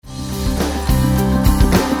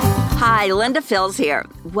Hi, Linda Fields here.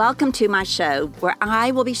 Welcome to my show where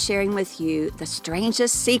I will be sharing with you the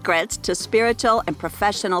strangest secrets to spiritual and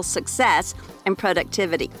professional success and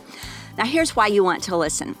productivity. Now, here's why you want to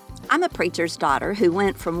listen. I'm a preacher's daughter who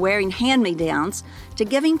went from wearing hand-me-downs to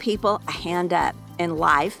giving people a hand up in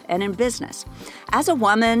life and in business. As a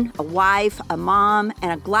woman, a wife, a mom,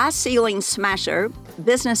 and a glass ceiling smasher,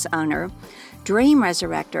 business owner, dream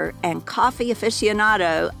resurrector, and coffee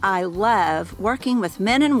aficionado, I love working with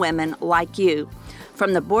men and women like you,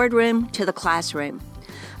 from the boardroom to the classroom.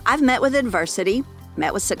 I've met with adversity,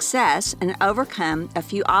 met with success, and overcome a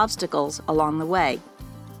few obstacles along the way.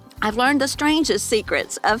 I've learned the strangest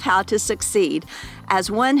secrets of how to succeed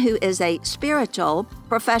as one who is a spiritual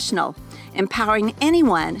professional, empowering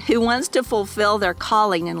anyone who wants to fulfill their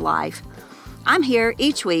calling in life. I'm here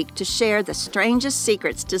each week to share the strangest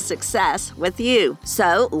secrets to success with you.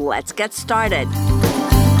 So let's get started.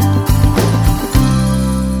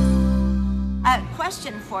 A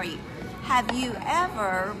question for you. Have you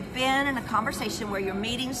ever been in a conversation where you're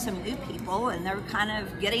meeting some new people and they're kind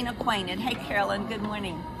of getting acquainted? Hey, Carolyn, good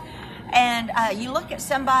morning. And you look at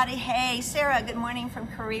somebody, hey, Sarah, good morning from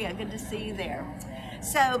Korea. Good to see you there.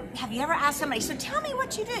 So have you ever asked somebody, so tell me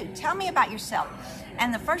what you do. Tell me about yourself.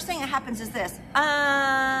 And the first thing that happens is this.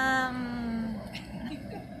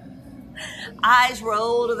 Eyes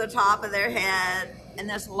roll to the top of their head, and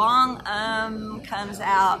this long comes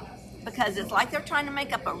out because it's like they're trying to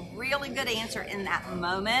make up a really good answer in that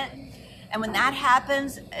moment. And when that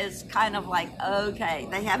happens, it's kind of like, okay,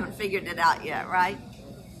 they haven't figured it out yet, right?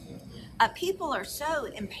 People are so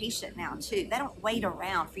impatient now, too. They don't wait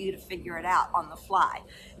around for you to figure it out on the fly.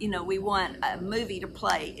 You know, we want a movie to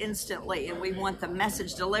play instantly, and we want the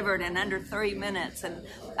message delivered in under 3 minutes. And,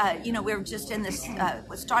 we're just in this,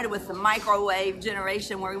 we started with the microwave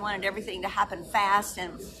generation where we wanted everything to happen fast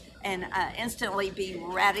and instantly be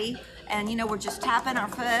ready. And, we're just tapping our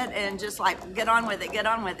foot and just like, get on with it.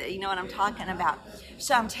 You know what I'm talking about.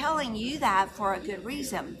 So I'm telling you that for a good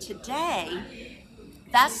reason. Today,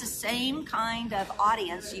 that's the same kind of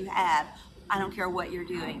audience you have. I don't care what you're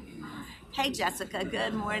doing. Hey, Jessica,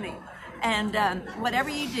 good morning. And whatever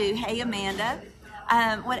you do, hey, Amanda,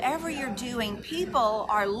 whatever you're doing, people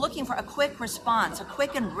are looking for a quick response, a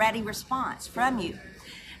quick and ready response from you.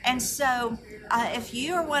 And so if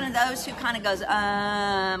you are one of those who kind of goes,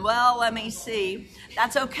 well, let me see,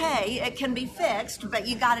 that's okay. It can be fixed, but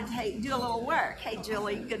you got to do a little work. Hey,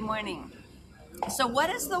 Julie, good morning. So what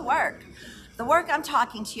is the work? The work I'm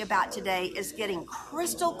talking to you about today is getting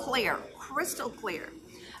crystal clear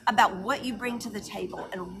about what you bring to the table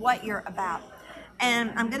and what you're about.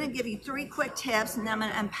 And I'm going to give you 3 quick tips, and then I'm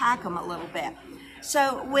going to unpack them a little bit.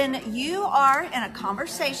 So when you are in a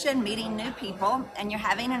conversation meeting new people and you're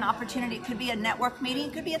having an opportunity, it could be a network meeting,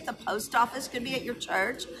 it could be at the post office, it could be at your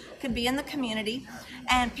church, it could be in the community,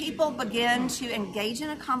 and people begin to engage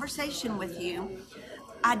in a conversation with you,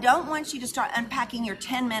 I don't want you to start unpacking your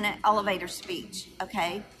 10-minute elevator speech,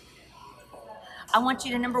 okay? I want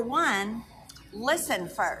you to, number 1, listen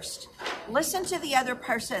first. Listen to the other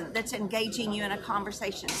person that's engaging you in a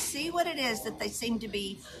conversation. See what it is that they seem to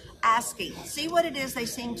be asking. See what it is they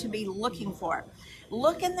seem to be looking for.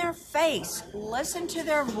 Look in their face. Listen to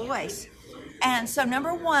their voice. And so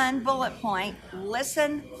number 1 bullet point,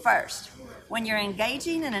 listen first. When you're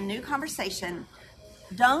engaging in a new conversation,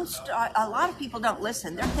 a lot of people don't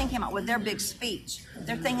listen. They're thinking about with their big speech.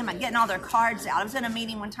 They're thinking about getting all their cards out. I was in a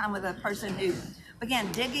meeting one time with a person who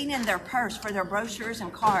began digging in their purse for their brochures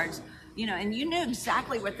and cards, and you knew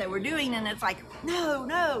exactly what they were doing. And it's like,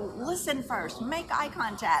 no, listen first. Make eye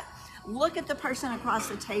contact. Look at the person across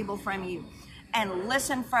the table from you and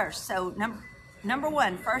listen first. So number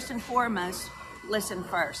 1, first and foremost, listen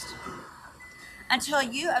first. Until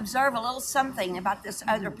you observe a little something about this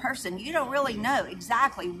other person, you don't really know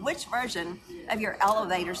exactly which version of your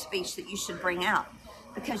elevator speech that you should bring out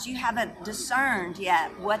because you haven't discerned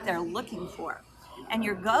yet what they're looking for. And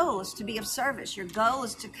your goal is to be of service. Your goal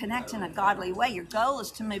is to connect in a godly way. Your goal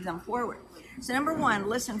is to move them forward. So number 1,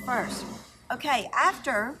 listen first. Okay,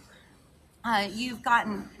 after you've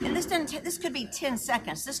gotten, and this could be 10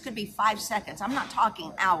 seconds, this could be 5 seconds. I'm not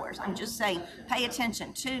talking hours. I'm just saying pay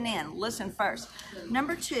attention, tune in, listen first.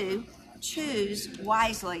 Number 2, choose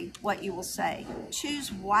wisely what you will say.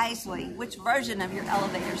 Choose wisely which version of your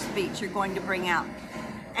elevator speech you're going to bring out.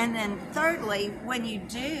 And then thirdly, when you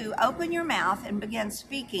do open your mouth and begin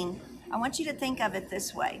speaking, I want you to think of it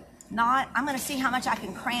this way. Not, I'm going to see how much I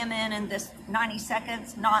can cram in this 90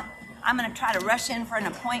 seconds, not I'm going to try to rush in for an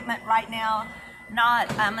appointment right now.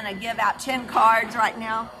 Not, I'm going to give out 10 cards right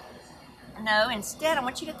now. No, instead, I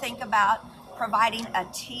want you to think about providing a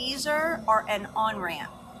teaser or an on-ramp.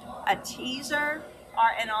 a teaser,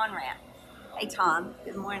 or an on-ramp. Hey, Tom,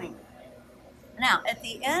 good morning. Now, at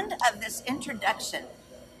the end of this introduction,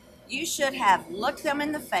 you should have looked them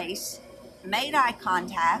in the face, made eye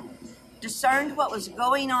contact, discerned what was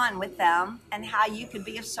going on with them and how you could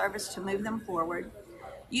be of service to move them forward.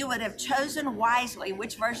 You would have chosen wisely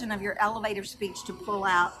which version of your elevator speech to pull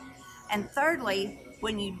out. And thirdly,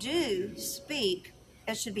 when you do speak,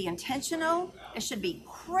 it should be intentional. It should be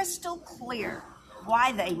crystal clear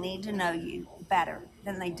why they need to know you better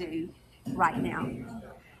than they do right now.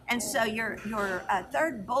 And so your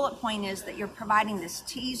third bullet point is that you're providing this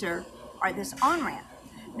teaser or this on-ramp.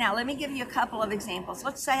 Now, let me give you a couple of examples.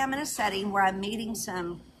 Let's say I'm in a setting where I'm meeting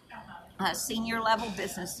some senior level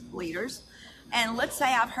business leaders. And let's say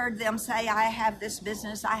I've heard them say, I have this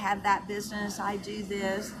business, I have that business, I do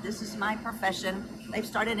this is my profession. They've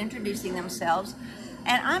started introducing themselves.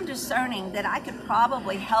 And I'm discerning that I could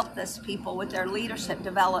probably help this people with their leadership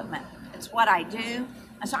development. It's what I do.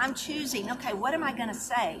 And so I'm choosing, okay, what am I going to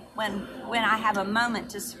say when I have a moment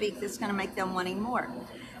to speak that's going to make them wanting more?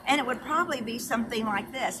 And it would probably be something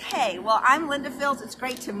like this. Hey, well, I'm Linda Fields. It's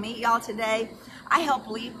great to meet y'all today. I help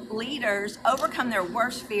leaders overcome their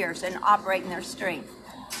worst fears and operate in their strength,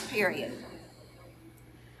 period.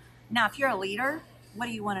 Now, if you're a leader, what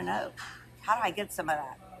do you want to know? How do I get some of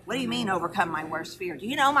that? What do you mean overcome my worst fear? Do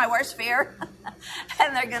you know my worst fear?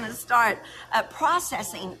 And they're going to start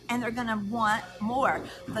processing, and they're going to want more.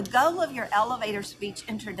 The goal of your elevator speech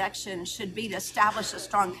introduction should be to establish a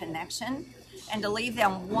strong connection and to leave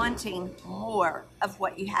them wanting more of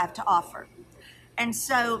what you have to offer. And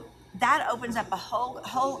so that opens up a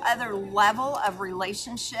whole other level of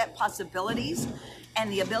relationship possibilities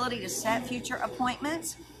and the ability to set future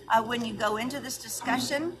appointments. When you go into this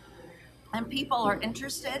discussion and people are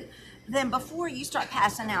interested, then before you start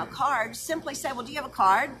passing out cards, simply say, well, do you have a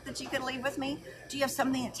card that you can leave with me? Do you have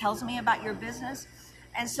something that tells me about your business?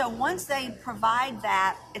 And so once they provide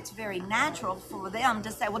that, it's very natural for them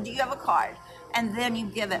to say, well, do you have a card? And then you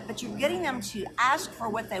give it. But you're getting them to ask for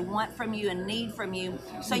what they want from you and need from you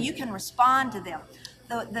so you can respond to them.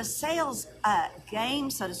 The sales game,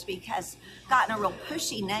 so to speak, has gotten a real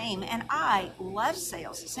pushy name, and I love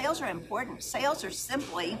sales. Sales are important. Sales are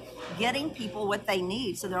simply getting people what they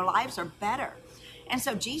need so their lives are better. And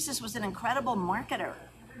so Jesus was an incredible marketer.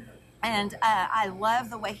 And I love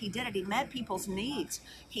the way he did it. He met people's needs.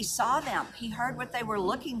 He saw them. He heard what they were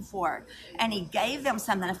looking for. And he gave them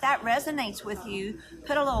something. If that resonates with you,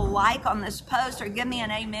 put a little like on this post or give me an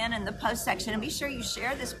amen in the post section. And be sure you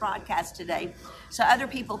share this broadcast today so other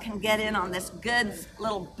people can get in on this good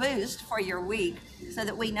little boost for your week so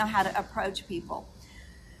that we know how to approach people.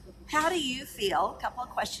 How do you feel? A couple of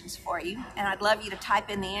questions for you. And I'd love you to type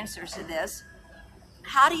in the answers to this.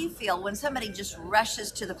 How do you feel when somebody just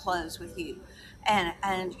rushes to the close with you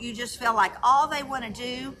and you just feel like all they want to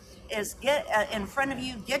do is get in front of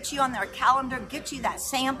you, get you on their calendar, get you that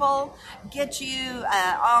sample, get you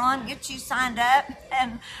get you signed up,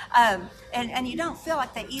 and you don't feel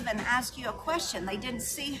like they even ask you a question. They didn't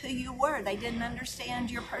see who you were. They didn't understand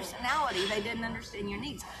your personality. They didn't understand your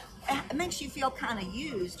needs. It makes you feel kind of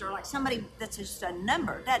used or like somebody that's just a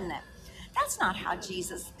number, doesn't it? That's not how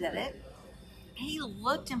Jesus did it. He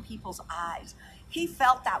looked in people's eyes. He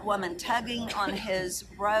felt that woman tugging on his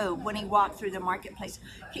robe when he walked through the marketplace.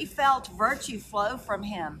 He felt virtue flow from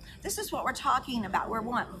him. This is what we're talking about. We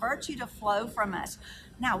want virtue to flow from us.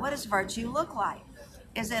 Now, what does virtue look like?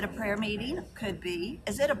 Is it a prayer meeting? Could be.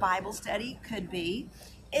 Is it a Bible study? Could be.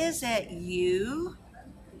 Is it you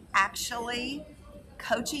actually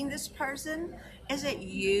coaching this person? Is it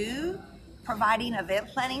you providing event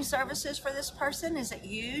planning services for this person? Is it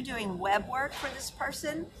you doing web work for this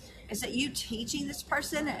person? Is it you teaching this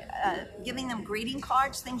person, giving them greeting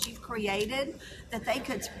cards, things you've created that they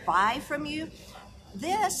could buy from you?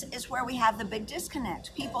 This is where we have the big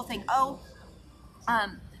disconnect. People think,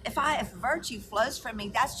 if virtue flows from me,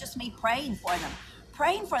 that's just me praying for them.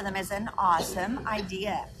 Praying for them is an awesome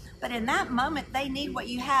idea. But in that moment, they need what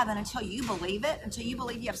you have. And until you believe it, until you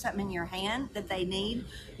believe you have something in your hand that they need,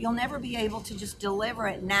 you'll never be able to just deliver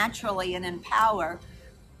it naturally and in power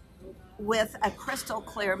with a crystal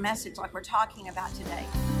clear message like we're talking about today.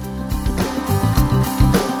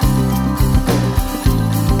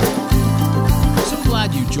 So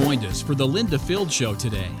glad you joined us for the Linda Fields Show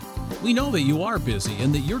today. We know that you are busy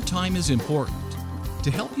and that your time is important.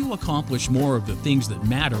 To help you accomplish more of the things that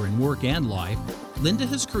matter in work and life, Linda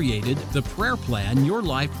has created the Prayer Plan Your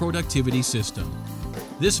Life Productivity System.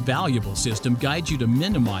 This valuable system guides you to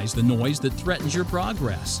minimize the noise that threatens your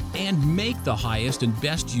progress and make the highest and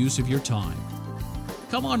best use of your time.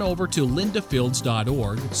 Come on over to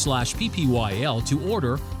lindafields.org/ppyl to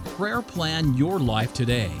order Prayer Plan Your Life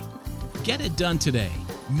Today. Get it done today.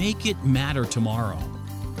 Make it matter tomorrow.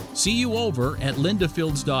 See you over at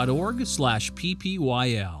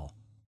lindafields.org/ppyl.